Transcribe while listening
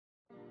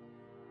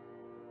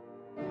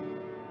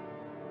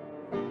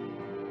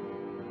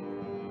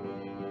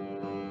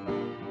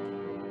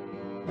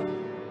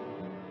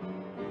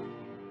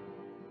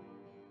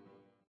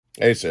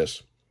Hey,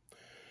 sis.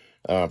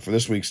 For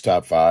this week's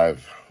top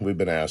 5, we've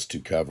been asked to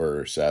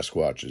cover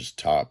Sasquatch's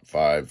top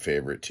 5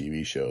 favorite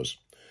TV shows.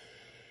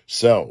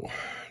 So,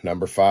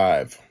 number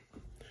 5,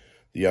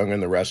 The Young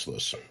and the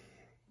Restless.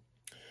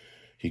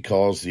 He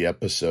calls the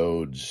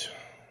episodes,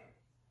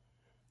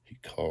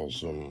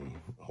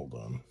 hold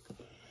on.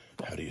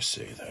 How do you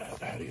say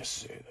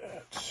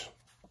that?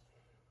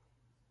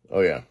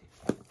 Oh, yeah.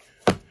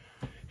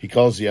 He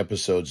calls the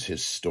episodes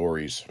his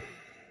stories.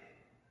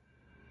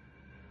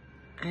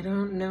 I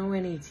don't know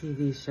any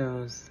TV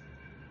shows.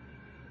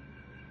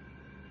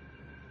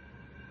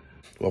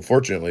 Well,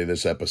 fortunately,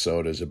 this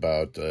episode is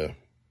about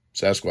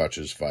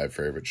Sasquatch's 5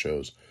 favorite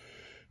shows,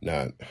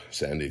 not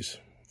Sandy's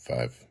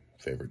 5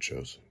 favorite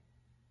shows.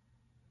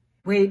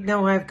 Wait,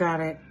 no, I've got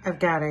it.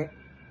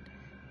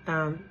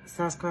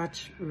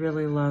 Sasquatch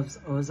really loves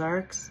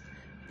Ozarks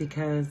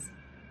because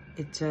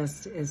it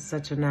just is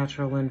such a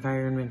natural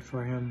environment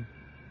for him.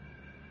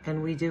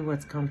 And we do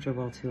what's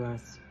comfortable to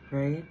us,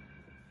 right?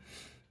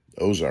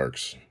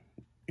 Ozarks.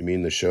 You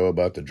mean the show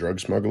about the drug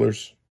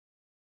smugglers?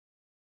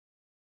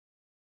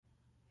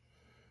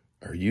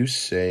 Are you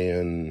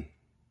saying...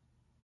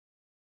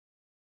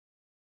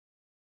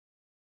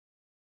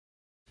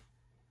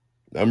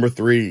 Number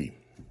 3,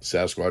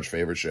 Sasquatch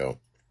favorite show,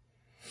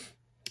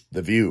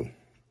 The View.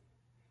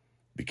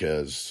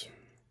 Because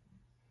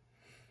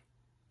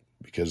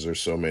there's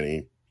so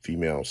many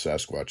female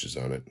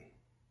Sasquatches on it.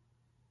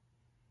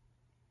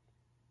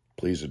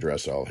 Please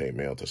address all hate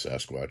mail to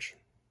Sasquatch.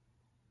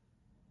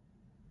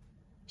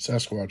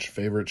 Sasquatch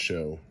favorite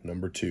show,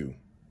 number 2,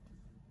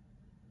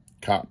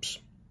 Cops.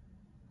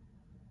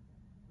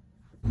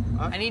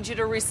 I need you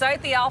to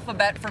recite the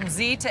alphabet from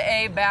Z to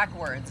A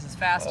backwards as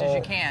fast as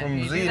you can. From Can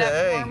you Z do to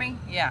that A? for me?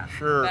 Yeah.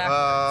 Sure.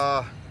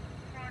 Backwards.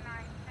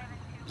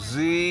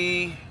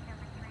 Z,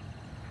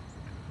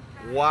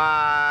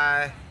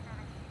 Y,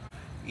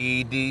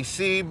 E, D,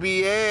 C,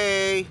 B,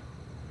 A.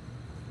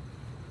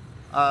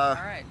 All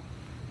right.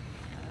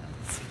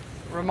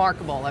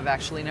 Remarkable. I've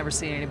actually never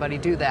seen anybody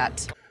do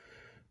that.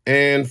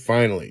 And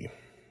finally,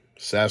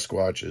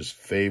 Sasquatch's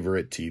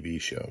favorite TV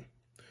show,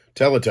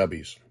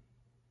 Teletubbies.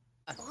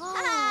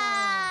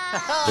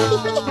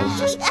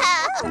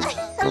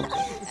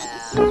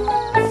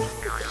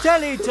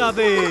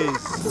 Teletubbies!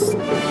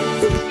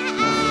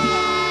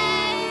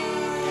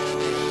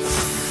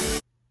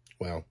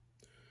 Well,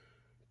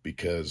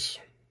 because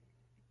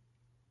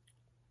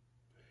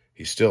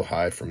he's still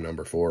high from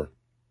number 4.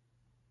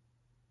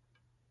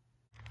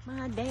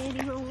 My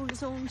daddy rolled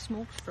his own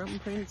smokes from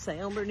Prince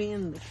Albert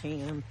in the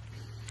can.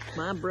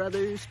 My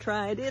brothers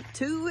tried it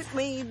too, it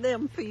made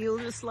them feel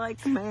just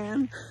like a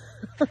man.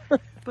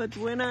 But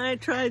when I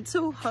tried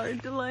so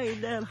hard to light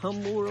that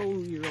humble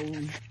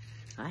roll-your-own,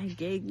 I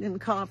gagged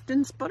and coughed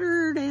and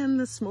sputtered and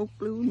the smoke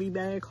blew me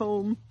back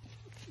home.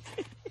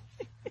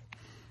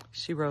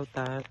 She wrote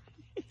that.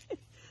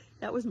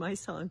 That was my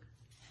song.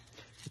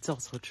 It's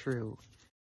also true.